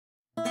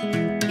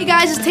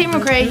guys, it's Tate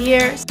Mcrae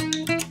here.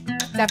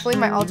 Definitely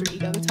my alter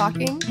ego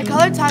talking. I call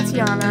her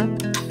Tatiana.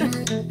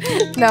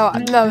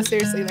 No,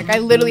 seriously, like I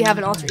literally have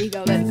an alter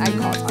ego that I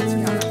call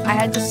Tatiana. I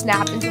had to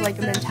snap into like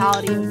a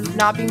mentality of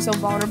not being so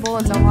vulnerable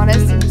and so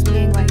honest and just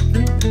being like,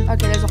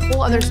 okay, there's a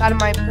whole other side of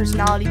my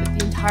personality that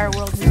the entire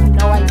world has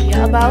no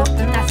idea about,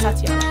 and that's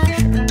Tatiana for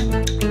sure.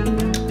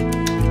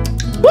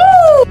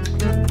 Woo!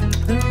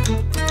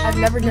 I've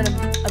never done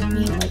a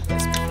beat like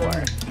this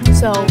before,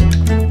 so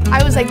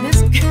I was like,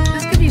 this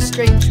could be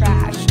straight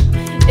trash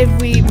if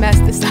we mess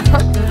this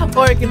up,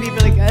 or it could be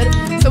really good.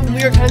 So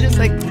we were kind of just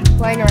like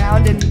playing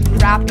around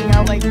and rapping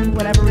out like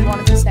whatever we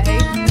wanted to say.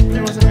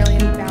 There wasn't really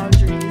any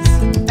boundaries.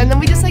 And then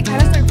we just like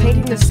kind of started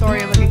painting the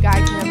story of like a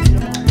guy coming up to the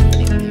bar and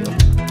hitting you.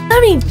 I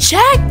mean,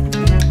 check!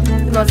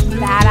 The most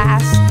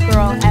badass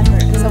girl ever.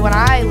 And so when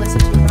I listen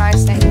to it, when I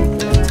sing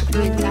it, it took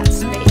me into that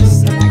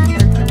space and that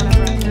character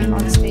whenever I came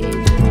on stage.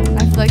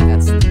 I feel like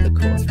that's the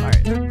coolest part.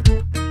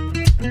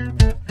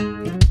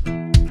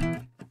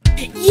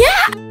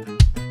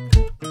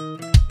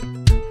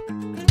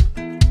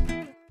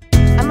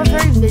 I'm a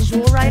very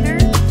visual writer,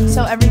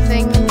 so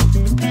everything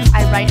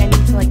I write, I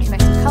need to like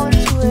connect a color to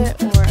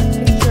it, or a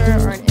picture,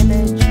 or an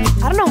image.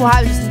 I don't know why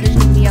I was just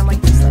envisioning me on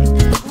like this, like, I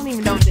don't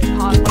even know what they're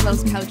called, one of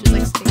those couches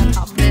like sitting on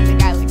top of it, and the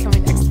guy like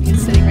coming next to me and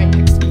sitting right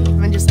next to me,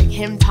 and then just like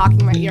him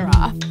talking my ear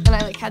off. And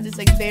I like had this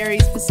like very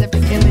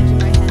specific image in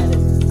my head.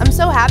 I'm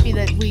so happy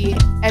that we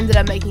ended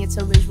up making it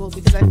so visual,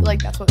 because I feel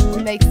like that's what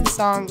makes the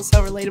song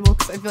so relatable,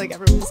 because I feel like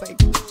everyone's like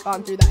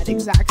gone through that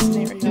exact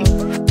scenario.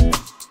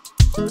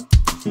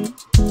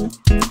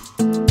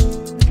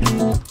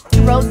 We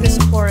wrote this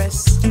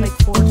chorus like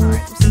 4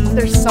 times.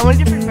 There's so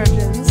many different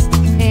versions,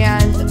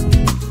 and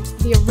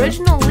the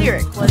original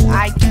lyric was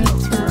 "I keep to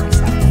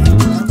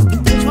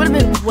myself," which would have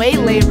been way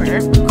lamer,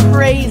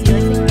 crazy.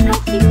 Like "I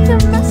keep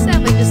to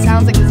myself," like just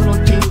sounds like this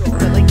little jingle,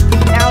 but like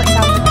now it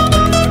sounds like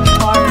this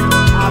hard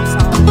pop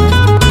song.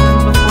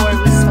 Before it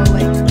was so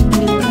like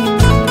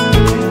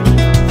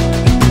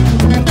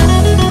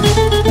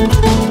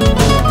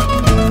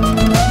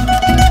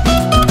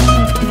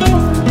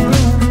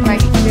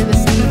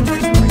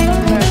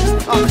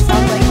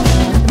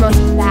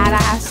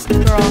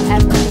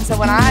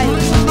when I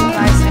sing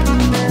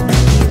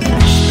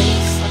that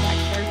space of that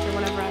character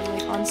whenever I'm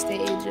like on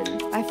stage, and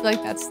I feel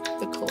like that's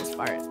the coolest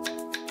part.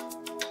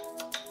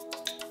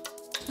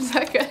 Is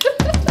that good?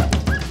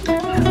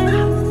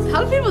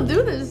 How do people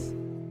do this?